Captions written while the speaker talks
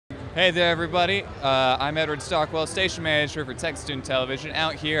Hey there, everybody. I'm Edward Stockwell, station manager for Tech Student Television,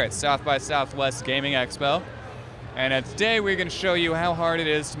 out here at South by Southwest Gaming Expo. And today we're going to show you how hard it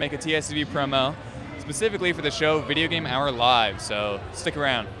is to make a TSTV promo, specifically for the show Video Game Hour Live, so stick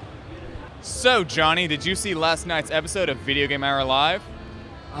around. So, Johnny, did you see last night's episode of Video Game Hour Live?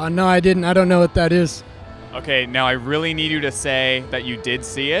 No, I didn't. I don't know what that is. Okay, now I really need you to say that you did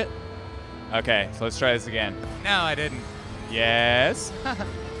see it. Okay, so let's try this again. No, I didn't. Yes.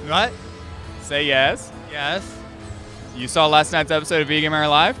 What? Say yes. Yes. You saw last night's episode of Video Game Hour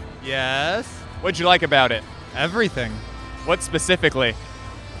Live? Yes. What'd you like about it? Everything. What specifically?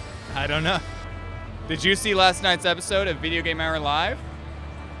 I don't know. Did you see last night's episode of Video Game Hour Live?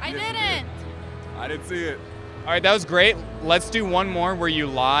 I didn't. I didn't see it. All right, that was great. Let's do one more where you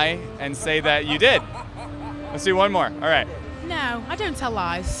lie and say that you did. Let's do one more. All right. No, I don't tell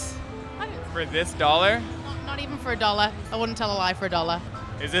lies. For this dollar? Not even for $1. I wouldn't tell a lie for $1.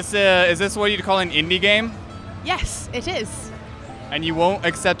 Is this what you'd call an indie game? Yes, it is. And you won't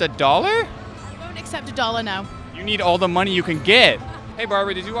accept $1? I won't accept $1 now. You need all the money you can get. Hey,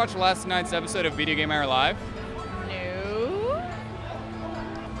 Barbara, did you watch last night's episode of Video Game Hour Live? No.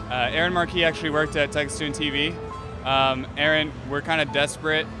 Aaron Marquis actually worked at Tech Student TV. Aaron, we're kind of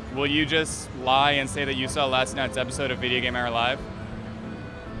desperate. Will you just lie and say that you saw last night's episode of Video Game Hour Live?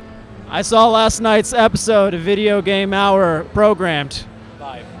 I saw last night's episode of Video Game Hour programmed.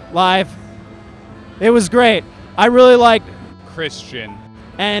 Live. It was great. I really liked Christian.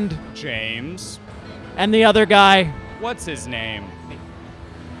 and James. the other guy. What's his name?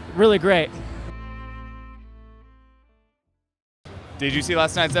 Really great. Did you see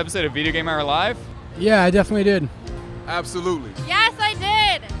last night's episode of Video Game Hour Live? Yeah, I definitely did. Absolutely. Yes, I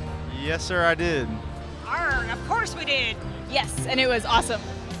did. Yes, sir, I did. Of course we did. Yes, and it was awesome.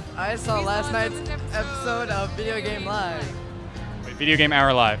 I saw last night's episode of Video Game Live. Wait, Video Game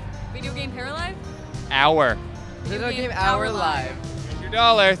Hour Live. Video Game Pair Live? Hour. Video Game Hour Live. Here's your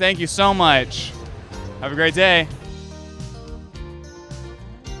dollar. Thank you so much. Have a great day.